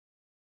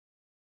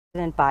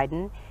President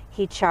Biden,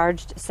 he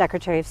charged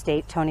Secretary of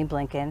State Tony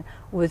Blinken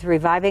with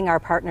reviving our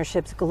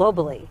partnerships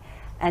globally.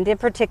 And in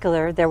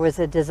particular, there was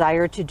a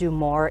desire to do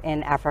more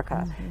in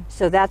Africa.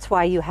 So that's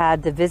why you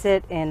had the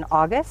visit in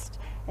August,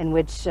 in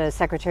which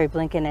Secretary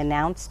Blinken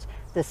announced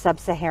the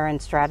sub-Saharan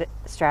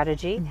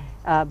strategy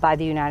by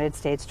the United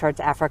States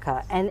towards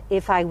Africa. And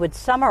if I would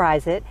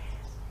summarize it,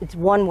 it's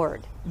one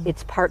word.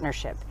 It's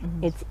partnership.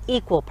 It's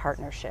equal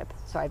partnership.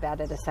 So I've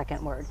added a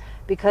second word,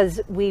 because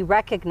we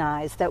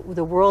recognize that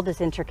the world is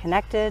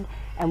interconnected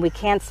and we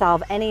can't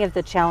solve any of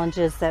the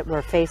challenges that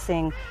we're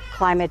facing.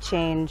 Climate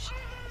change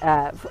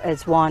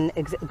is one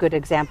good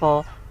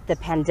example. The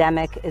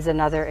pandemic is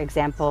another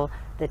example.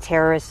 The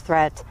terrorist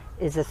threat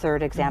is a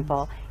third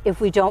example,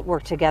 if we don't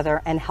work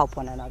together and help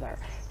one another.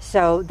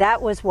 So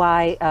that was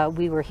why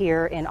we were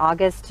here in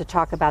August to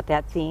talk about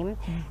that theme.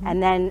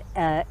 And then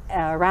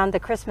around the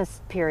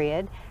Christmas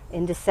period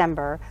in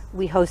December,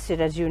 we hosted,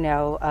 as you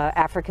know,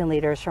 African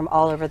leaders from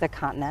all over the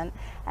continent.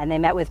 And they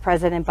met with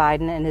President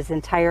Biden and his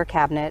entire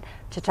cabinet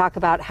to talk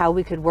about how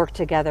we could work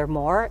together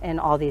more in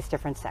all these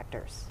different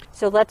sectors.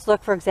 So let's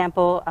look, for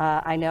example,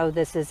 I know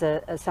this is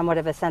a somewhat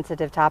of a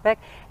sensitive topic,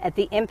 at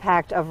the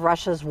impact of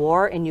Russia's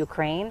war in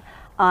Ukraine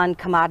on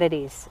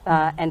commodities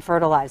and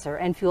fertilizer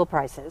and fuel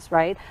prices,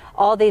 right?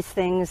 All these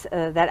things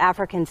that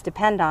Africans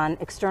depend on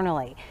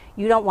externally.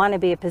 You don't want to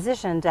be in a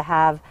position to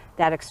have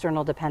that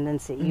external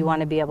dependency. You want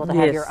to be able to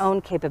have your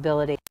own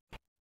capability.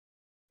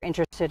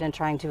 Interested in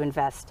trying to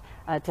invest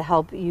to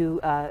help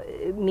you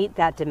meet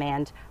that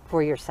demand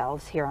for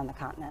yourselves here on the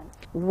continent.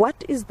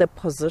 What is the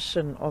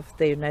position of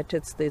the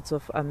United States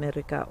of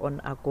America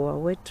on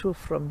AGOA? Where to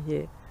from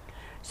here?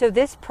 So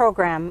this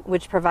program,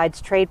 which provides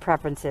trade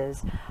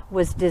preferences,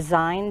 was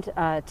designed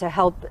to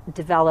help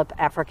develop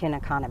African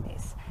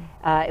economies.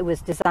 It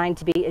was designed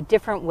to be a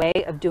different way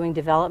of doing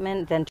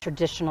development than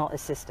traditional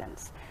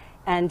assistance.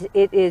 And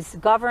it is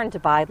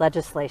governed by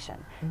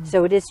legislation.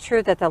 So it is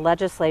true that the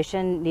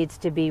legislation needs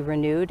to be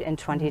renewed in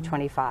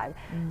 2025.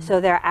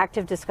 So there are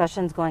active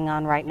discussions going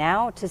on right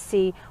now to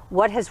see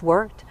what has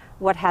worked,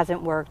 what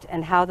hasn't worked,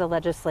 and how the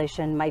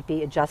legislation might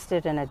be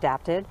adjusted and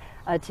adapted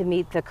to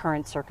meet the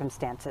current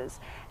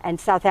circumstances. And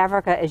South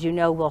Africa, as you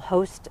know, will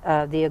host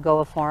the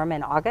AGOA Forum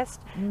in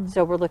August.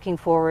 So we're looking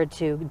forward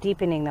to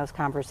deepening those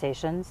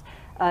conversations.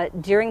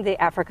 During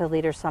the Africa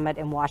Leaders Summit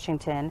in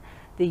Washington,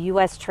 the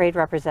U.S. Trade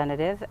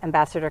Representative,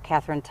 Ambassador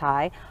Catherine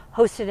Tai,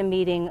 hosted a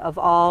meeting of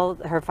all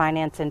her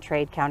finance and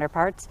trade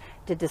counterparts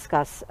to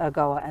discuss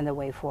AGOA and the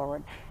way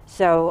forward.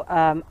 So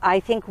I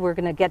think we're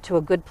going to get to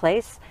a good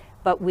place,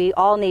 but we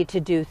all need to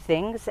do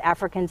things.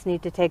 Africans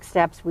need to take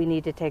steps. We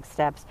need to take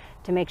steps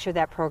to make sure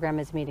that program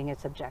is meeting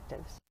its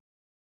objectives.